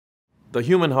The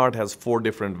human heart has 4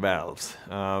 different valves.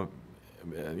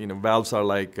 Valves are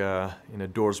like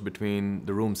doors between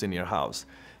the rooms in your house.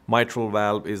 Mitral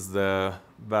valve is the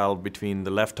valve between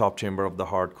the left top chamber of the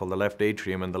heart, called the left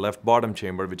atrium, and the left bottom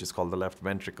chamber, which is called the left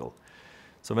ventricle.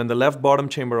 So when the left bottom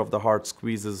chamber of the heart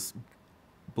squeezes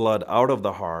blood out of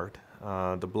the heart,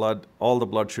 all the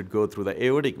blood should go through the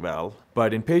aortic valve.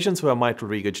 But in patients who have mitral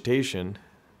regurgitation,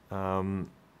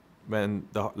 when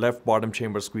the left bottom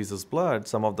chamber squeezes blood,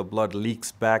 some of the blood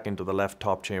leaks back into the left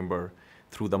top chamber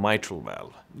through the mitral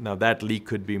valve. Now that leak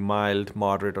could be mild,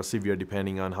 moderate, or severe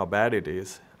depending on how bad it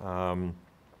is.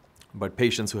 But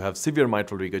patients who have severe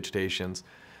mitral regurgitations,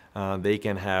 they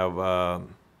can have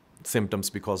symptoms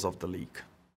because of the leak.